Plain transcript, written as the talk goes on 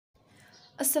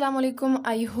अस्सलाम वालेकुम।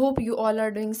 I hope you all are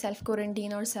doing self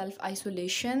quarantine और सेल्फ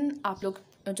आइसोलेशन। आप लोग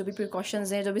जो भी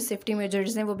प्रिकॉशंस हैं, जो भी सेफ्टी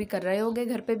मेजर्स हैं, वो भी कर रहे होंगे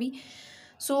घर पे भी।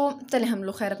 चलें हम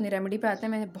लोग खैर अपनी रेमेडी पे आते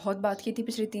हैं। मैंने बहुत बात की थी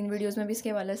पिछली 3 वीडियोस में भी इसके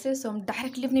हवाले से। हम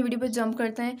डायरेक्टली अपनी वीडियो पे जंप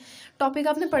करते हैं। टॉपिक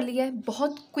आपने पढ़ लिया है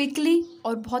बहुत क्विकली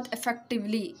और बहुत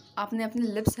इफेक्टिवली। आपने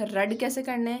अपने लिप्स रेड कैसे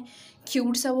करने हैं,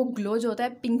 क्यूट सा वो ग्लो जो होता है,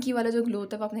 पिंकी वाला जो ग्लो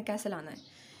होता है, वो आपने कैसे लाना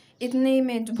है। इतने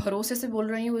मैं जो भरोसे से बोल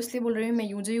रही हूँ, इसलिए बोल रही हूँ, मैं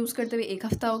यूज़ करते हुए एक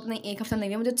हफ़्ता नहीं, एक हफ़्ता नहीं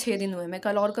है, मुझे 6 दिन हुए। मैं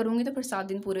कल और करूँगी तो फिर 7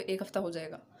 दिन पूरे, एक हफ़्ता हो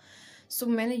जाएगा।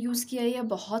 मैंने यूज़ किया है, यह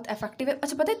बहुत इफेक्टिव है।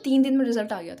 अच्छा पता है 3 दिन में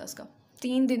रिजल्ट आ गया था इसका।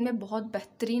 3 दिन में बहुत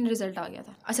बेहतरीन रिजल्ट आ गया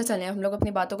था। अच्छा चलें हम लोग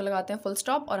अपनी बातों को लगाते हैं फुल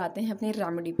स्टॉप और आते हैं अपनी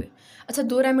रेमेडी पे। अच्छा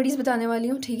 2 रेमेडीज़ बताने वाली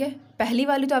हूँ, ठीक है। पहली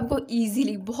वाली तो आपको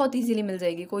ईजीली, बहुत ईजीली मिल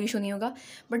जाएगी, कोई इशू नहीं होगा।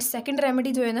 बट सेकंड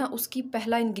रेमेडी जो है ना, उसकी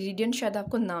पहला इंग्रेडिएंट शायद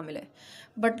आपको ना मिले।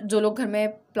 बट जो लोग घर में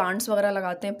प्लांट्स वगैरह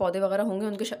लगाते हैं, पौधे वगैरह होंगे,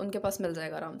 उनके पास मिल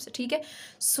जाएगा आराम से, ठीक है।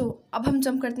 अब हम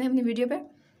जंप करते हैं अपनी वीडियो पे।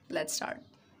 Let's start.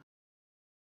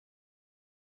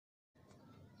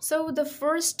 The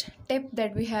first tip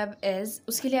that we have is,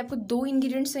 उसके लिए आपको 2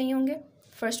 इंग्रेडिएंट्स चाहिए होंगे।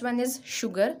 फर्स्ट वन इज़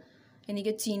शुगर, यानी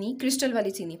कि चीनी, क्रिस्टल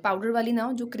वाली चीनी, पाउडर वाली ना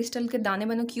हो, जो क्रिस्टल के दाने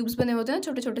बने, क्यूब्स बने होते हैं ना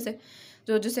छोटे छोटे से,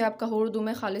 जो जैसे आपका उर्दू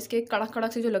में खालिस के कड़क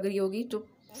कड़क से जो लग रही होगी, जो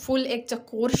फुल एक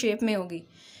चकोर शेप में होगी,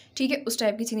 ठीक है, उस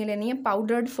टाइप की चीनी लेनी है।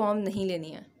 पाउडर्ड फॉर्म नहीं लेनी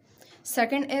है।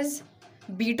 सेकंड इज़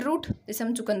बीट रूट, जिसे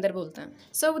हम चुकंदर बोलते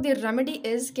हैं। द रेमेडी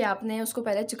इज़ कि आपने उसको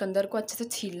पहले चुकंदर को अच्छे से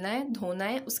छीलना है, धोना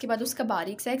है, उसके बाद उसका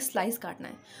बारीक सा एक स्लाइस काटना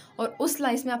है, और उस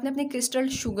स्लाइस में आपने अपने crystal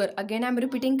sugar, again I am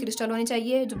repeating, crystal होनी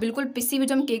चाहिए, जो बिल्कुल पिसी हुई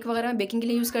जो हम केक वगैरह में बेकिंग के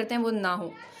लिए यूज़ करते हैं वो ना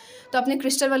हो। तो आपने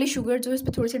क्रिस्टल वाली शुगर जो इस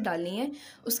पर थोड़ी सी डालनी है।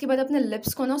 उसके बाद अपने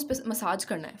लिप्स को ना उस पर मसाज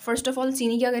करना है। फर्स्ट ऑफ ऑल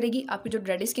चीनी क्या करेगी, आपकी जो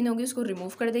डेड स्किन होगी उसको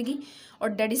रिमूव कर देगी, और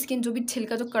डेड स्किन जो भी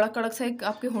छिलका जो कड़क कड़क सा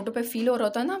आपके होंठों पे फील हो रहा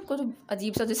होता है ना, आपको जो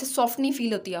अजीब सा जैसे सॉफ्ट नहीं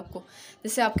फील होती है आपको,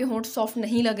 जैसे आपके होंठ सॉफ्ट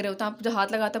नहीं लग रहे होता, आप जो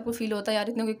हाथ लगाते हैं आपको फील होता है यार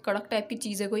इतनी कोई कड़क टाइप की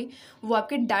चीज़ है कोई, वो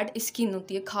आपके डेड स्किन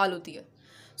होती है, खाल होती है।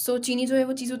 चीनी जो है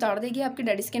वो चीज़ उतार देगी, आपकी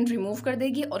डेड स्किन रिमूव कर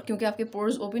देगी, और क्योंकि आपके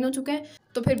पोर्स ओपन हो चुके हैं,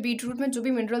 तो फिर बीट रूट में जो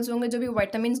भी मिनरल्स होंगे, जो भी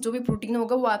विटामिन, जो भी प्रोटीन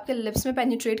होगा, वो आपके लिप्स में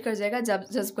पेनिट्रेट कर जाएगा,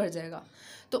 जज्ब कर जाएगा।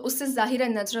 तो उससे ज़ाहिर है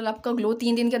नेचुरल आपका ग्लो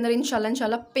 3 दिन के अंदर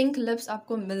इंशाल्लाह पिंक लिप्स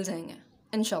आपको मिल जाएंगे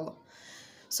इंशाल्लाह।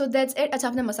 That's it. अच्छा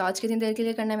आपने मसाज कितनी देर के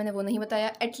लिए करना है मैंने वो नहीं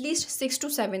बताया। At least 6 to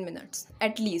 7 minutes,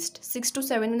 at least 6 to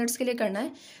 7 minutes के लिए करना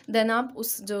है। देन आप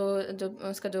उस जो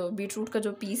उसका जो बीट रूट का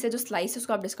जो पीस है, जो स्लाइस है,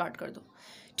 उसको आप डिस्कार्ड कर दो,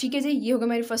 ठीक है जी। ये होगा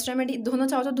मेरी फर्स्ट रेमेडी। धोना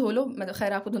चाहो तो धो लो, मतलब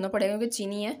खैर आपको धोना पड़ेगा क्योंकि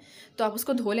चीनी है, तो आप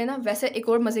उसको धो लेना। वैसे एक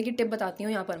और मज़े की टिप बताती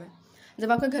हूँ यहाँ पर मैं,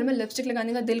 जब आपके घर में लिपस्टिक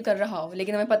लगाने का दिल कर रहा हो,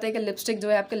 लेकिन हमें पता है कि लिपस्टिक जो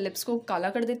है आपके लिप्स को काला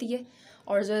कर देती है,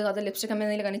 और जो है ज़्यादा लिपस्टिक हमें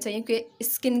नहीं लगानी चाहिए क्योंकि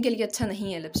स्किन के लिए अच्छा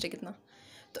नहीं है लिपस्टिक इतना।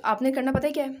 तो आपने करना पता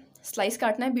है क्या है, स्लाइस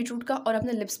काटना है बीटरूट का और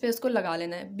अपने लिप्स पे उसको लगा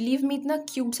लेना है। बिलीव मी, इतना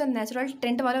क्यूट सा नेचुरल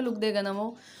टेंट वाला लुक देगा ना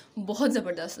वो, बहुत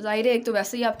ज़बरदस्त। ज़ाहिर है एक तो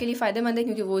वैसे ही आपके लिए फ़ायदेमंद है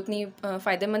क्योंकि वो इतनी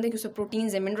फ़ायदेमंद है कि उसमें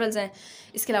प्रोटीन्स हैं, मिनरल्स हैं,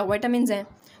 इसके अलावा विटामिन हैं।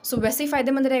 वैसे ही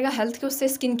फ़ायदेमंद रहेगा हेल्थ के, उससे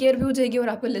स्किन केयर भी हो जाएगी और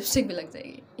आपको लिपस्टिक भी लग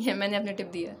जाएगी। ये मैंने अपनी टिप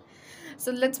दी है।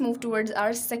 Let's move towards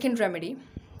our second remedy.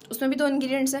 उसमें भी 2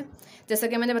 इंग्रेडिएंट्स हैं। जैसा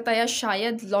कि मैंने बताया,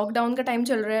 शायद लॉकडाउन का टाइम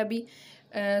चल रहा है अभी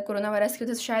कोरोना वायरस की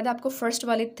वजह से, शायद आपको फर्स्ट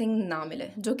वाली थिंग ना मिले,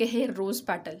 जो कि है रोज़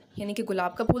पेटल, यानी कि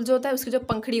गुलाब का फूल जो होता है उसकी जो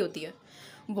पंखड़ी होती है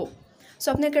वो।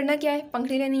 आपने करना क्या है,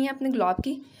 पंखड़ी लेनी है अपने गुलाब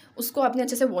की, उसको आपने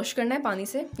अच्छे से वॉश करना है पानी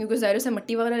से, क्योंकि ज़ाहिर से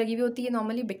मिट्टी वगैरह लगी हुई होती है,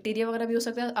 नॉर्मली बैक्टीरिया वगैरह भी हो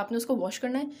सकता है। आपने उसको वॉश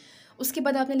करना है। उसके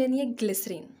बाद आपने लेनी है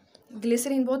ग्लिसरीन।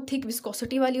 ग्लिसरीन बहुत थिक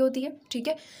विस्कोसिटी वाली होती है, ठीक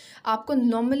है। आपको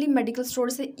नॉर्मली मेडिकल स्टोर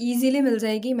से इजीली मिल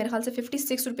जाएगी। मेरे ख्याल से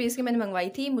 56 रुपीज़ की मैंने मंगवाई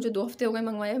थी, मुझे 2 हफ्ते हो गए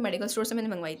मंगवाए, मेडिकल स्टोर से मैंने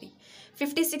मंगवाई थी।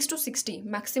 56 to 60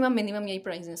 मैक्सिमम मिनिमम यही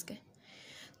प्राइस है इसके।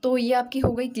 तो ये आपकी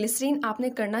हो गई ग्लिसरीन। आपने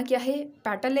करना क्या है,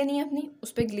 पैटल लेनी है अपनी,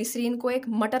 उस पर ग्लिसरीन को एक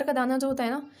मटर का दाना जो होता है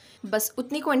ना, बस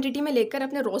उतनी क्वांटिटी में लेकर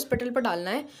अपने रोज़ पेटल पर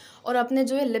डालना है, और अपने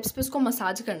जो है लिप्स पे उसको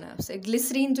मसाज करना है उससे।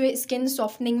 ग्लिसरीन जो है स्किन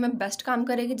सॉफ्टनिंग में बेस्ट काम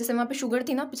करेगी। जैसे वहाँ पे शुगर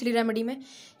थी ना पिछली रेमेडी में,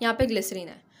 यहाँ पे ग्लिसरीन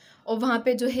है। और वहाँ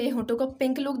पे जो है होठों को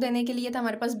पिंक लुक देने के लिए था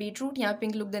हमारे पास बीट रूट, यहाँ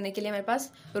पिंक लुक देने के लिए हमारे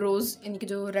पास रोज़, यानी कि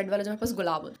जो रेड वाला जो हमारे पास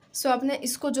गुलाब है। आपने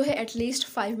इसको जो है एटलीस्ट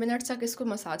 5 मिनट्स तक इसको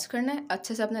मसाज करना है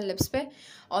अच्छे से अपने लिप्स पे,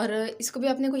 और इसको भी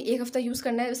आपने कोई 1 हफ़्ता यूज़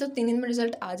करना है। वैसे 3 दिन में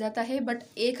रिजल्ट आ जाता है, बट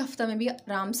 1 हफ़्ता में भी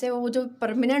आराम से वो जो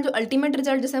परमानेंट, जो अल्टीमेट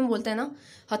रिजल्ट जैसे हम बोलते हैं ना,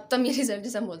 हत्तम ये रिजल्ट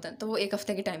जैसे हम बोलते हैं, तो वो 1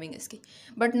 हफ़्ते की टाइमिंग है इसकी।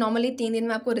 बट नॉर्मली 3 दिन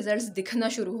में आपको रिजल्ट्स दिखना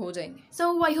शुरू हो जाएंगे।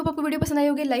 आई होप आपको वीडियो पसंद आई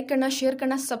होगी। लाइक करना, शेयर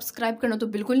करना, सब्सक्राइब करना तो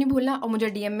बिल्कुल नहीं भूलना, और मुझे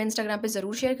DM में, इंस्टाग्राम पे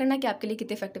ज़रूर शेयर करना कि आपके लिए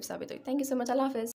कितने इफेक्टिव साबित हुई। Thank you so much. अल्लाह हाफ़िज़।